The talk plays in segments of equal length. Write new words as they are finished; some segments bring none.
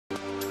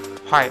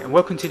Hi and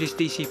welcome to this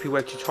DCP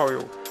web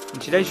tutorial. In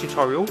today's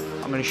tutorial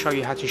I'm going to show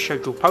you how to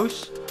schedule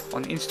posts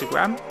on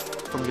Instagram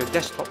from your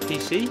desktop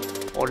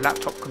PC or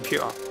laptop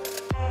computer.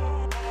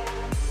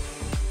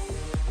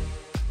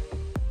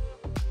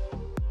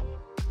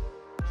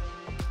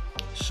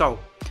 So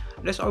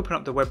let's open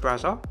up the web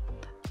browser,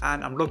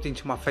 and I'm logged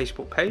into my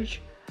Facebook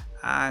page,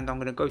 and I'm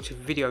going to go to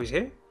videos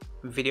here,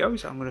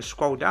 videos. I'm going to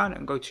scroll down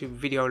and go to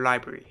video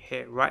library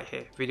here, right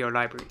here, video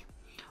library.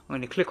 I'm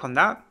going to click on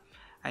that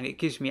and it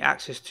gives me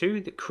access to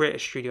the Creator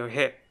Studio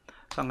here.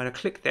 So I'm going to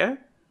click there,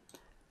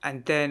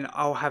 and then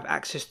I'll have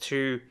access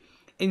to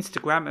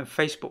Instagram and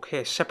Facebook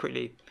here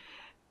separately.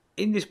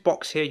 In this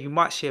box here you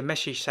might see a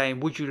message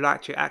saying, would you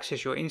like to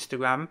access your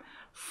Instagram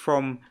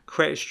from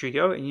Creator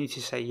Studio? And you need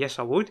to say yes,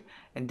 I would,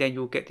 and then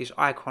you'll get this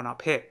icon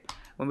up here.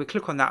 When we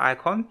click on that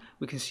icon,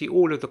 we can see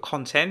all of the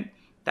content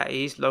that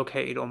is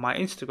located on my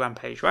Instagram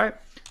page, right?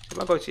 So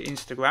if I go to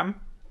Instagram,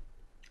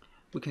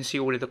 we can see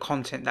all of the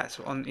content that's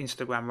on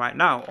Instagram right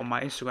now on my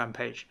Instagram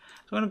page.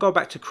 So I'm going to go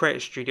back to Creator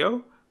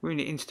Studio. We're in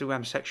the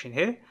Instagram section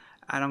here,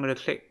 and I'm going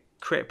to click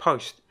Create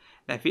Post.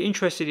 Now if you're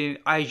interested in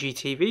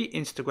IGTV,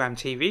 Instagram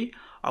TV,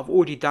 I've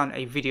already done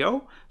a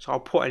video, so I'll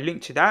put a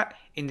link to that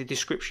in the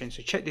description.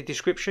 So check the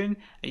description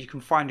and you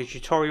can find a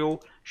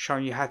tutorial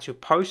showing you how to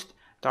post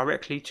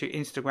directly to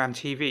Instagram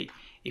TV.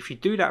 If you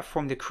do that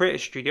from the Creator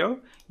Studio,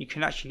 you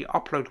can actually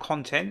upload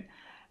content,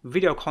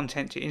 video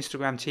content to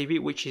Instagram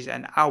TV, which is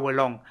an hour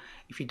long.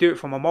 If you do it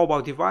from a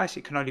mobile device,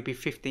 it can only be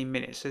 15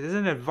 minutes. So there's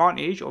an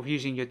advantage of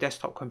using your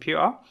desktop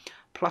computer.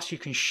 Plus you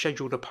can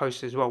schedule the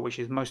post as well, which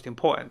is most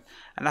important.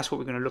 And that's what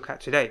we're going to look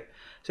at today.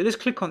 So let's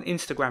click on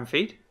Instagram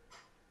feed,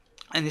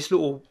 and this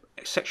little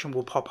section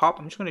will pop up.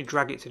 I'm just going to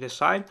drag it to the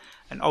side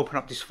and open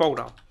up this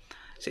folder.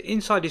 So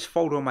inside this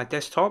folder on my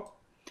desktop,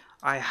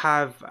 I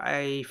have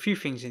a few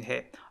things in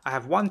here. I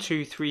have 1,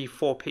 2, 3,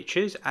 4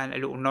 pictures and a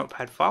little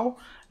notepad file.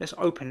 Let's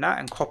open that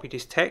and copy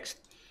this text,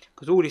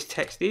 because all this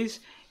text is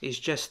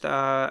just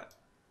a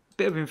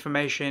bit of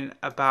information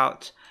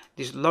about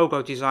this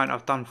logo design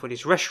I've done for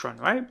this restaurant,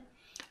 right?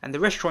 And the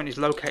restaurant is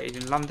located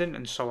in London,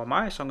 and so am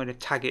I. So I'm going to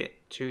tag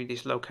it to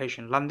this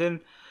location,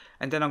 London,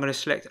 and then I'm going to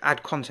select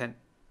add content.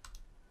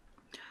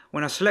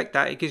 When I select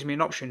that, it gives me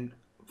an option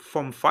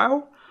from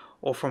file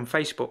or from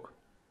Facebook.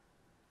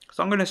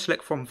 So I'm going to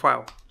select from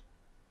file.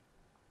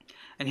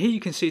 And here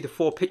you can see the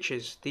 4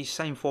 pictures, these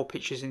same 4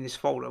 pictures in this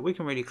folder. We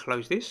can really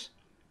close this.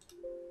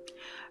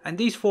 And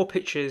these 4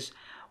 pictures,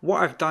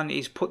 what I've done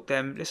is put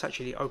them, let's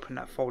actually open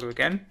that folder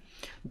again.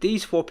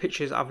 These 4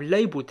 pictures, I've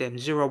labeled them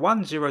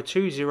 01,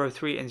 02,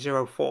 03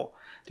 and 04.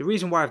 The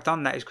reason why I've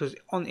done that is because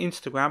on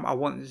Instagram I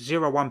want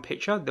 01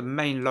 picture, the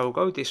main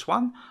logo, this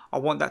one, I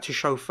want that to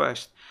show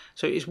first.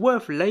 So it's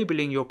worth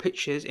labeling your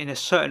pictures in a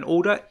certain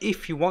order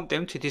if you want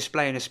them to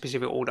display in a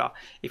specific order.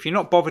 If you're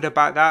not bothered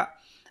about that,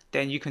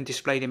 then you can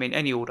display them in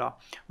any order.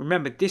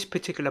 Remember, this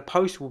particular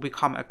post will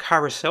become a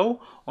carousel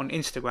on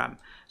Instagram.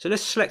 So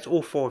let's select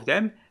all 4 of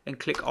them and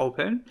click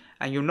open,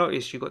 and you'll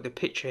notice you've got the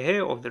picture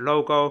here of the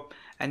logo,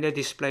 and they're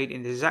displayed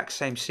in the exact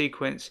same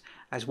sequence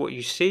as what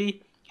you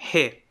see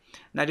here.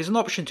 Now there's an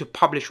option to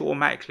publish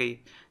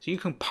automatically, so you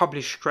can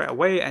publish straight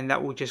away and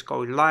that will just go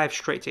live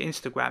straight to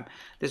Instagram.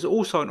 There's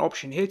also an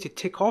option here to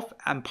tick off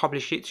and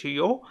publish it to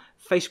your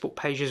Facebook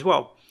page as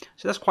well.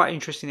 So that's quite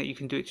interesting that you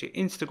can do it to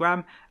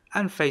Instagram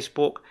and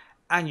Facebook,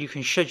 and you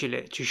can schedule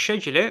it. To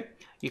schedule it,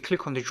 you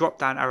click on the drop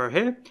down arrow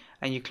here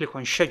and you click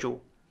on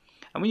schedule.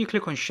 And when you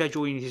click on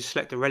schedule, you need to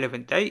select the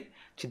relevant date.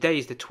 Today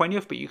is the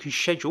 20th, but you can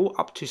schedule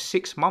up to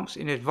 6 months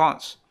in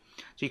advance.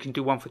 So you can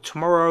do one for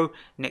tomorrow,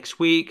 next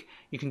week,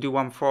 you can do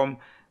one from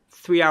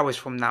 3 hours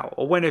from now,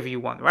 or whenever you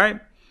want,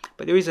 right?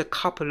 But there is a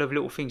couple of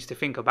little things to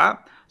think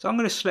about. So I'm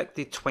going to select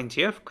the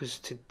 20th, because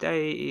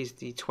today is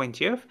the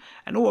 20th,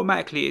 and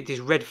automatically this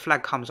red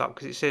flag comes up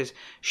because it says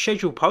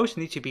schedule posts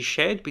need to be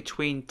shared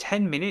between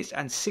 10 minutes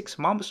and 6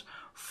 months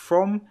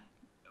from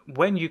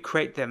when you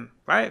create them,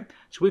 right?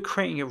 So we're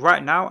creating it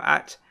right now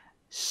at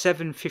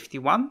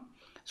 7:51,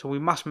 so we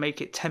must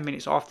make it 10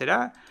 minutes after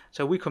that.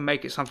 So we can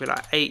make it something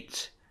like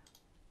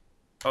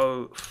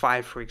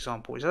 8:05, for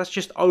example. So that's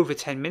just over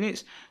 10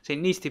 minutes. So it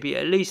needs to be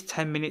at least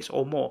 10 minutes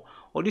or more.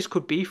 Or this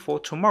could be for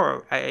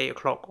tomorrow at 8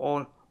 o'clock,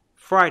 or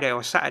Friday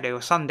or Saturday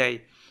or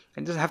Sunday.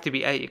 It doesn't have to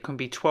be 8, it can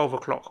be 12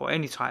 o'clock or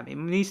any time. It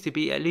needs to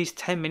be at least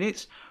 10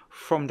 minutes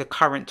from the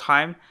current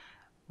time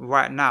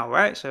right now,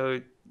 right?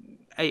 So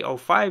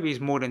 8:05 is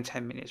more than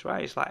 10 minutes,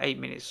 right? It's like 8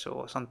 minutes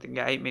or something,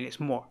 yeah, 8 minutes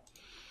more.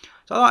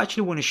 So I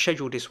actually want to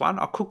schedule this one.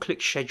 I could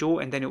click schedule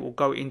and then it will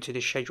go into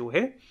the schedule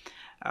here.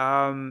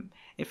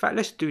 In fact,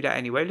 let's do that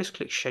anyway. Let's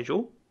click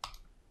schedule,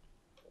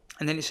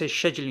 and then it says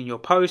scheduling your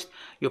post.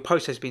 Your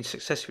post has been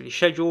successfully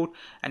scheduled,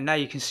 and now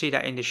you can see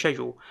that in the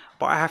schedule.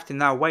 But I have to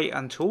now wait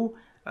until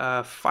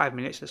 5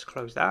 minutes. Let's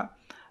close that.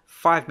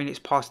 5 minutes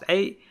past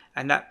 8,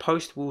 and that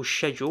post will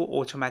schedule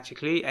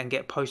automatically and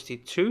get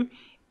posted to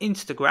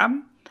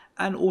Instagram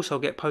and also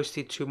get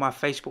posted to my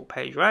Facebook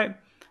page, right?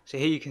 So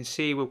here you can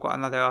see we've got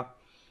another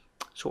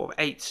sort of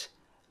 8,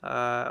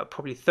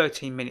 probably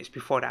 13 minutes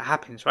before that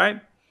happens,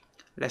 right?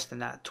 Less than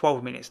that,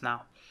 12 minutes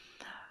now.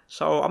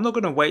 So I'm not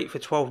going to wait for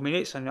 12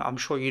 minutes, and I'm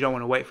sure you don't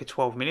want to wait for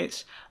 12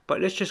 minutes, but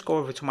let's just go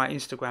over to my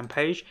Instagram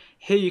page.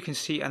 Here you can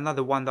see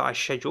another one that I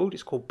scheduled.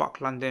 It's called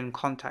Buck London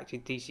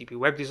Contacted DCP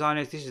Web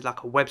Designers. This is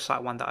like a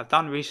website one that I've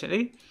done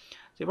recently.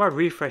 So if I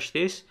refresh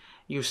this,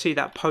 you'll see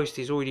that post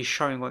is already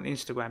showing on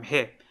Instagram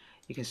here.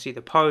 You can see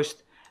the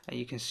post and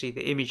you can see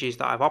the images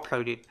that I've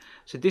uploaded.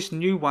 So this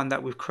new one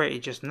that we've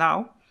created just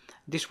now,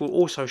 this will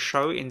also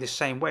show in the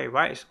same way,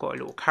 right? It's got a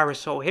little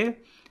carousel here.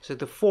 So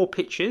the 4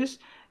 pictures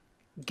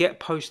get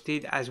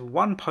posted as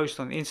one post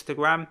on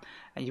Instagram,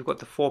 and you've got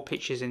the 4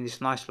 pictures in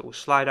this nice little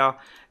slider,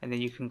 and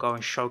then you can go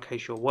and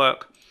showcase your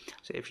work.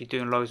 So if you're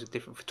doing loads of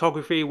different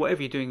photography,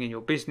 whatever you're doing in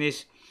your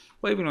business,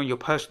 or even on your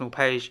personal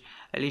page,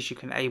 at least you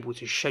can able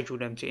to schedule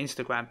them to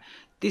Instagram.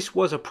 This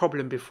was a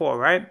problem before,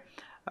 right?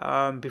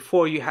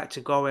 Before you had to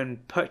go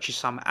and purchase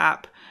some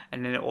app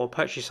and then or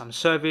purchase some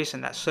service,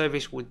 and that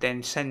service would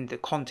then send the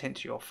content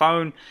to your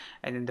phone,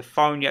 and then the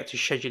phone you had to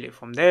schedule it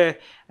from there,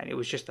 and it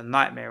was just a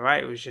nightmare,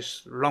 right? It was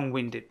just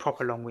long-winded,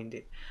 proper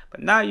long-winded.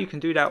 But now you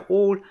can do that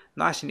all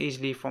nice and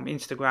easily from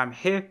Instagram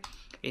here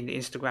in the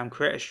Instagram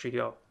Creator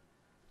Studio.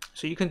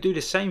 So you can do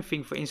the same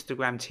thing for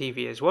Instagram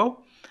TV as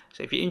well.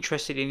 So if you're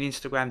interested in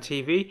Instagram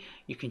TV,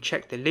 you can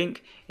check the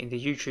link in the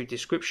YouTube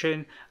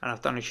description, and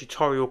I've done a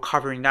tutorial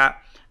covering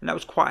that, and that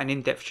was quite an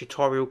in-depth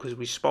tutorial because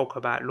we spoke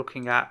about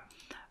looking at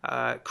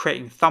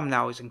creating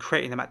thumbnails and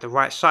creating them at the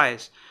right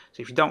size.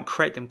 So if you don't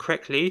create them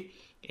correctly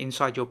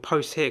inside your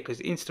post here, because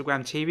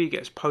Instagram TV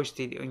gets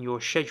posted in your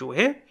schedule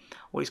here,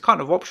 well, it's kind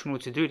of optional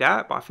to do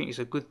that, but I think it's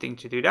a good thing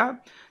to do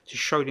that, to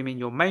show them in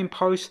your main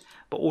post,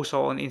 but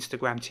also on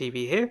Instagram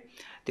TV here.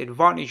 The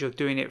advantage of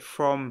doing it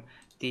from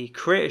the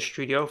Creator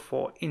Studio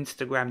for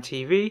Instagram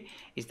TV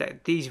is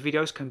that these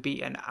videos can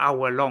be an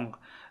hour long.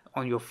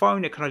 On your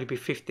phone, it can only be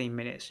 15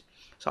 minutes.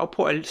 So I'll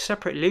put a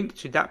separate link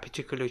to that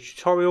particular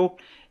tutorial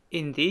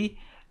in the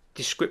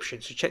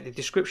description. So check the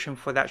description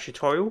for that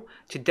tutorial.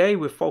 Today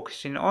we're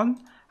focusing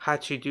on how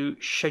to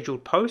do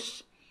scheduled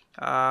posts.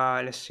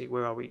 Let's see,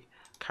 where are we?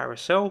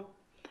 Carousel,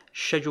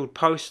 scheduled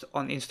post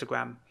on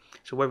Instagram.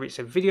 So whether it's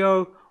a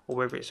video or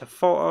whether it's a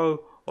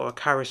photo or a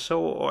carousel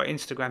or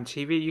Instagram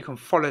TV, you can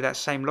follow that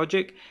same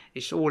logic.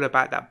 It's all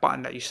about that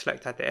button that you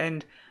select at the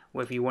end,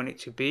 whether you want it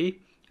to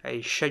be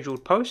a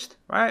scheduled post,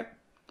 right?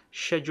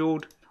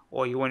 Scheduled,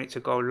 or you want it to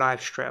go live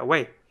straight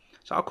away.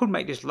 So I could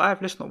make this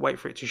live. Let's not wait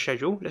for it to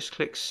schedule. Let's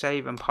click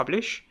save and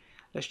publish.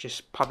 Let's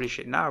just publish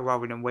it now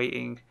rather than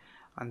waiting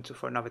until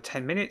for another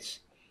 10 minutes.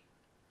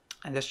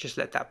 And let's just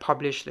let that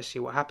publish. Let's see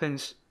what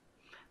happens.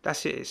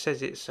 That's it. It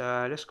says it's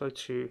let's go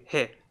to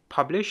here,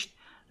 published.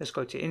 Let's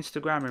go to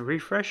Instagram and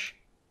refresh.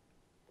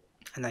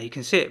 And now you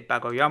can see it,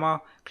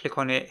 Bagoyama. Click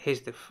on it.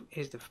 Here's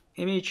the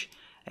image,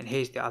 and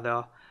here's the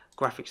other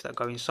graphics that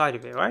go inside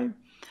of it, right?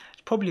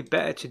 It's probably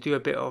better to do a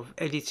bit of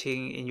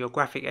editing in your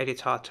graphic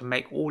editor to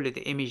make all of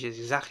the images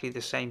exactly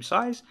the same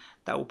size.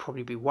 That will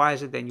probably be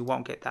wiser. Then you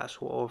won't get that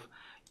sort of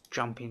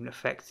jumping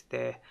effect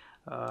there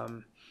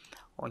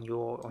on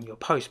your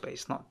post, but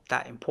it's not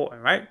that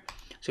important, right?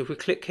 So if we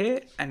click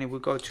here and then we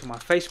go to my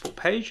Facebook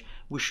page,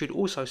 we should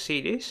also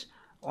see this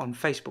on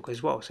Facebook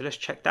as well. So let's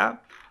check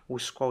that. We'll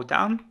scroll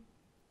down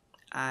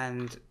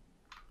and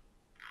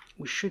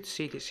we should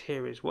see this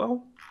here as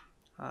well.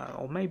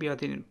 Or maybe I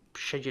didn't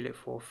schedule it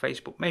for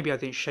Facebook. Maybe I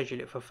didn't schedule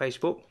it for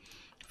Facebook.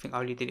 I think I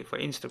only did it for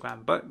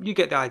Instagram, but you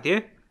get the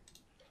idea.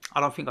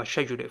 I don't think I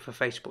scheduled it for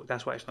Facebook.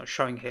 That's why it's not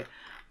showing here.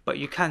 But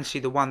you can see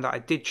the one that I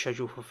did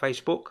schedule for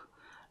Facebook.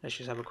 Let's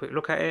just have a quick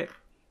look at it.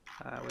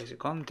 Where's it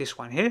gone? This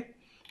one here.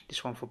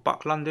 This one for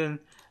Buck London.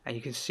 And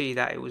you can see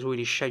that it was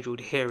already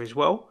scheduled here as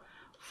well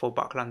for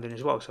Buck London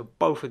as well. So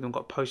both of them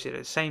got posted at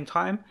the same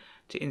time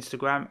to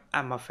Instagram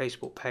and my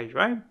Facebook page,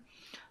 right?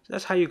 So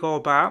that's how you go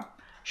about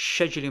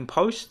scheduling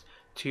posts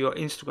to your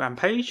Instagram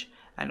page,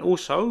 and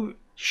also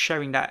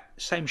sharing that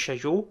same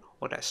schedule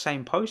or that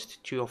same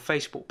post to your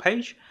Facebook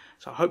page.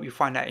 So I hope you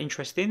find that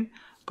interesting.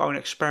 Go and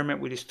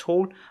experiment with this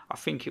tool. I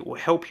think it will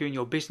help you in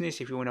your business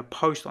if you want to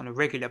post on a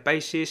regular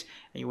basis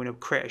and you want to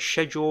create a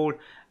schedule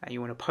and you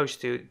want to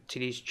post to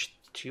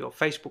your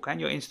Facebook and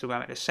your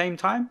Instagram at the same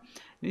time.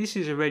 This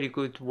is a really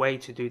good way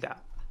to do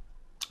that.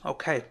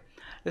 Okay,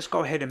 let's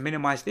go ahead and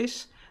minimize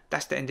this.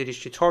 That's the end of this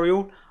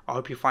tutorial. I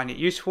hope you find it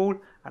useful,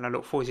 and I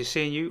look forward to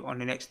seeing you on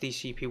the next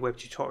DCP web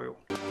tutorial.